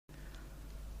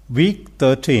Week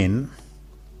 13,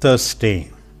 Thursday.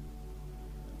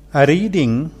 A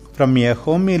reading from a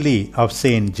homily of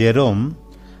Saint Jerome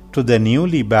to the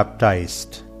newly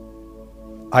baptized.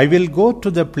 I will go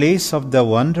to the place of the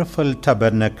wonderful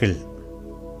tabernacle.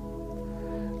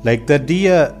 Like the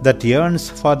deer that yearns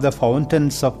for the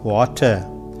fountains of water,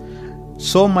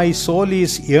 so my soul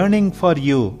is yearning for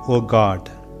you, O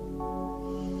God.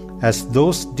 As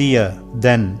those deer,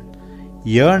 then,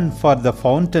 yearn for the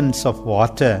fountains of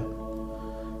water,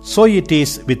 so it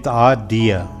is with our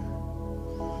deer.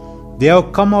 They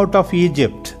have come out of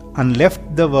Egypt and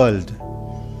left the world.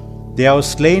 They have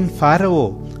slain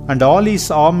Pharaoh and all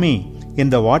his army in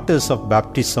the waters of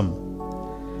baptism.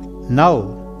 Now,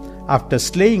 after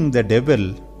slaying the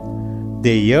devil,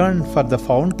 they yearn for the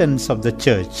fountains of the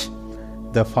church,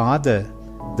 the Father,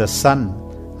 the Son,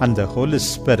 and the Holy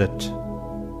Spirit.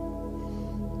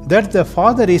 That the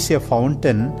Father is a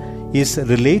fountain is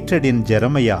related in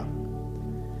Jeremiah.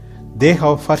 They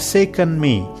have forsaken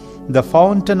me, the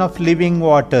fountain of living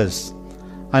waters,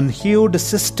 and hewed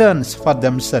cisterns for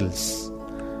themselves,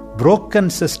 broken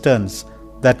cisterns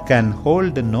that can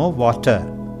hold no water.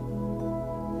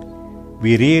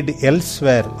 We read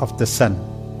elsewhere of the Son.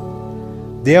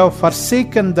 They have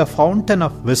forsaken the fountain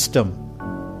of wisdom.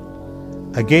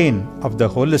 Again of the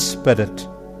Holy Spirit.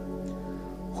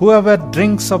 Whoever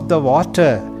drinks of the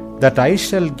water that I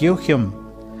shall give him,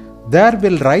 there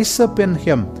will rise up in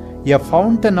him a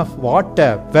fountain of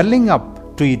water welling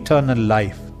up to eternal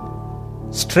life.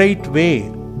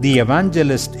 Straightway the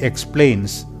evangelist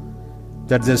explains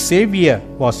that the Savior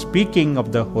was speaking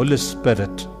of the Holy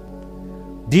Spirit.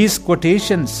 These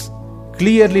quotations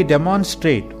clearly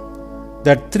demonstrate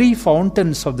that three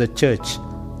fountains of the church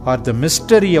are the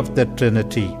mystery of the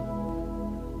Trinity.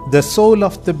 The soul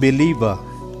of the believer,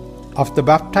 of the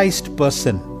baptized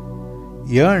person,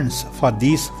 yearns for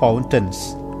these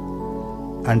fountains.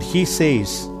 And he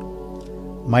says,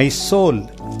 my soul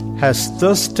has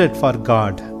thirsted for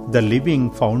God, the living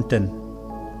fountain.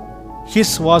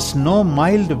 His was no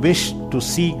mild wish to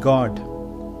see God.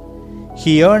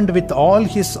 He yearned with all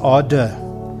his ardor.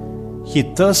 He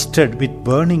thirsted with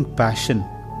burning passion.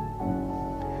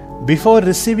 Before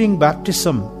receiving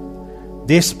baptism,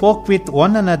 they spoke with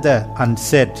one another and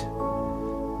said,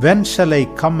 when shall I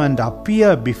come and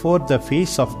appear before the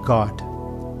face of God?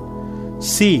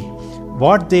 See,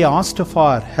 what they asked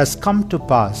for has come to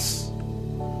pass.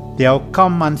 They have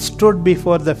come and stood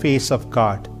before the face of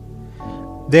God.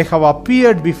 They have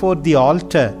appeared before the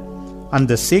altar and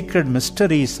the sacred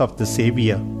mysteries of the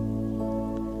Savior.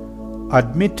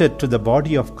 Admitted to the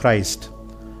body of Christ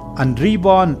and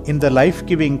reborn in the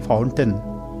life-giving fountain,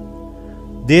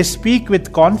 they speak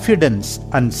with confidence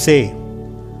and say,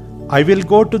 I will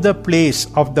go to the place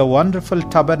of the wonderful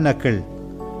tabernacle,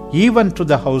 even to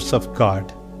the house of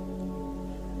God.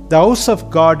 The house of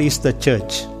God is the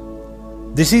church.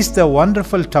 This is the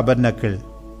wonderful tabernacle,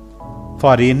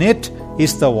 for in it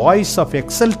is the voice of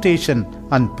exultation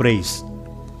and praise,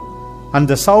 and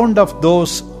the sound of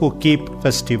those who keep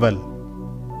festival.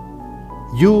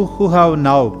 You who have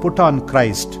now put on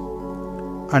Christ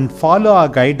and follow our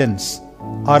guidance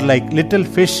are like little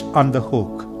fish on the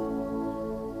hook.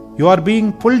 You are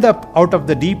being pulled up out of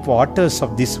the deep waters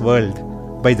of this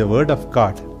world by the word of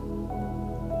God.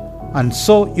 And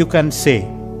so you can say,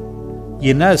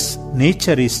 in us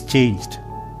nature is changed.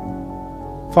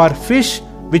 For fish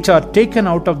which are taken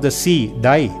out of the sea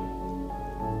die,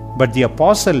 but the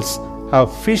apostles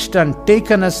have fished and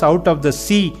taken us out of the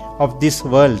sea of this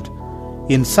world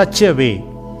in such a way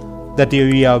that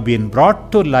we have been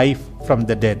brought to life from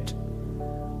the dead.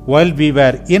 While we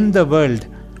were in the world,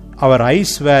 our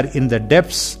eyes were in the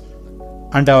depths,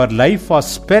 and our life was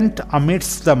spent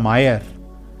amidst the mire.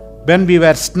 When we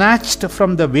were snatched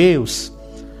from the waves,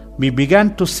 we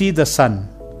began to see the sun.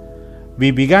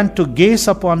 We began to gaze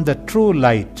upon the true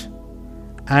light,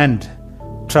 and,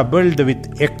 troubled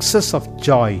with excess of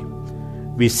joy,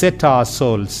 we set our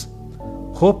souls,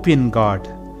 hope in God,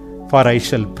 for I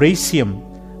shall praise Him,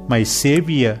 my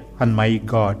Saviour and my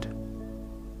God.